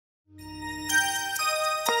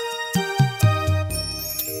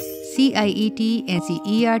CIET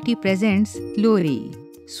NCERT presents Lullaby,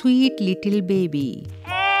 Sweet Little Baby.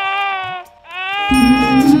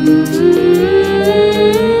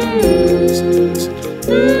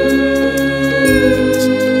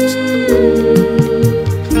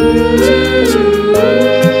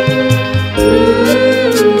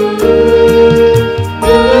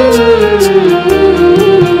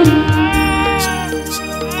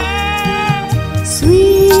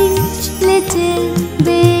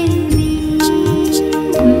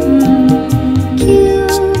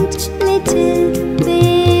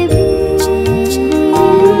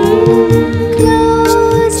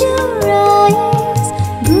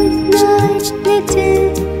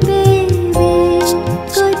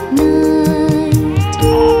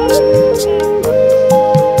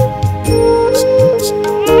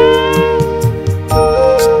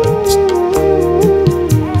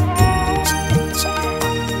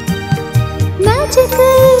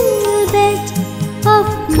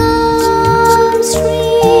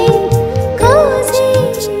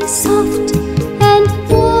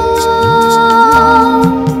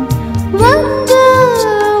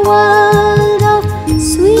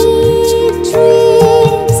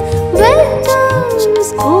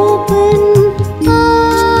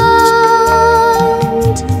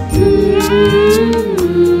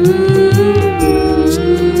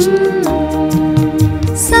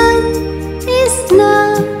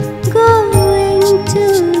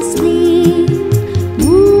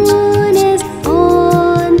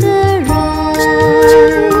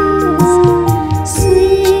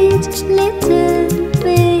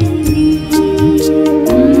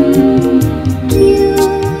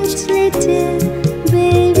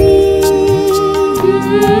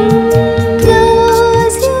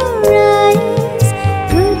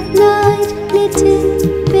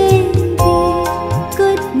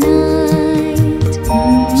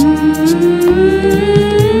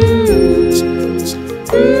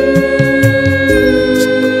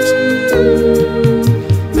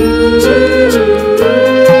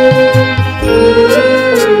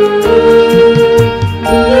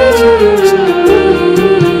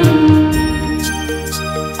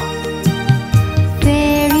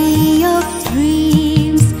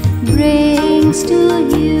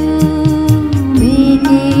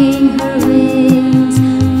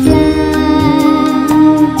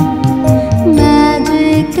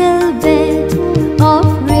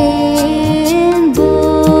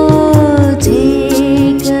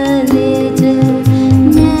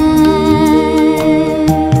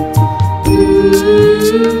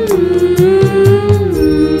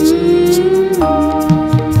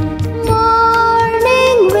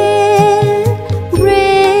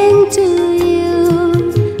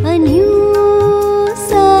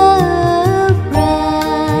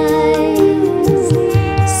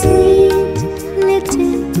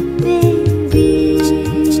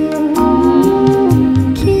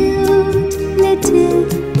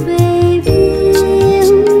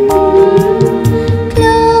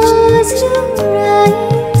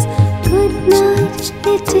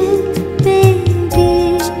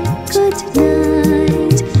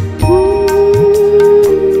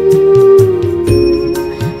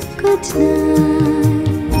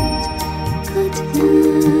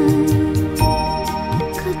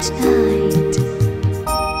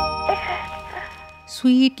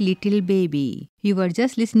 Sweet Little Baby. You were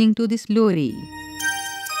just listening to this Lullaby.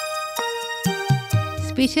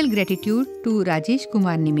 Special gratitude to Rajesh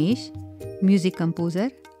Kumar Nimesh, music composer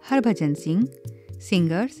Harbhajan Singh,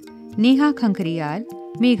 singers Neha Khankriyal,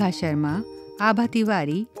 Megha Sharma, Abha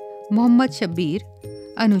Tiwari, Mohammad Shabbir,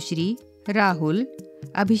 Anushri, Rahul,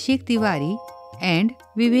 Abhishek Tiwari and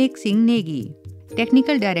Vivek Singh Negi.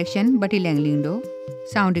 Technical direction Bati Langlindo.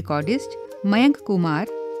 Sound recordist Mayank Kumar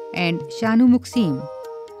and Shanu Muksim.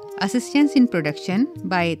 Assistance in production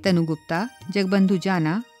by Tanu Gupta, Jagbandhu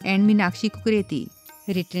Jana and Minakshi Kukreti.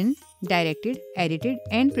 Written, directed, edited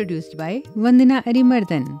and produced by Vandana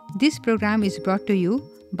Arimardhan. This program is brought to you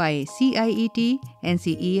by CIET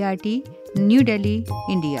NCERT, New Delhi,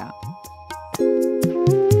 India.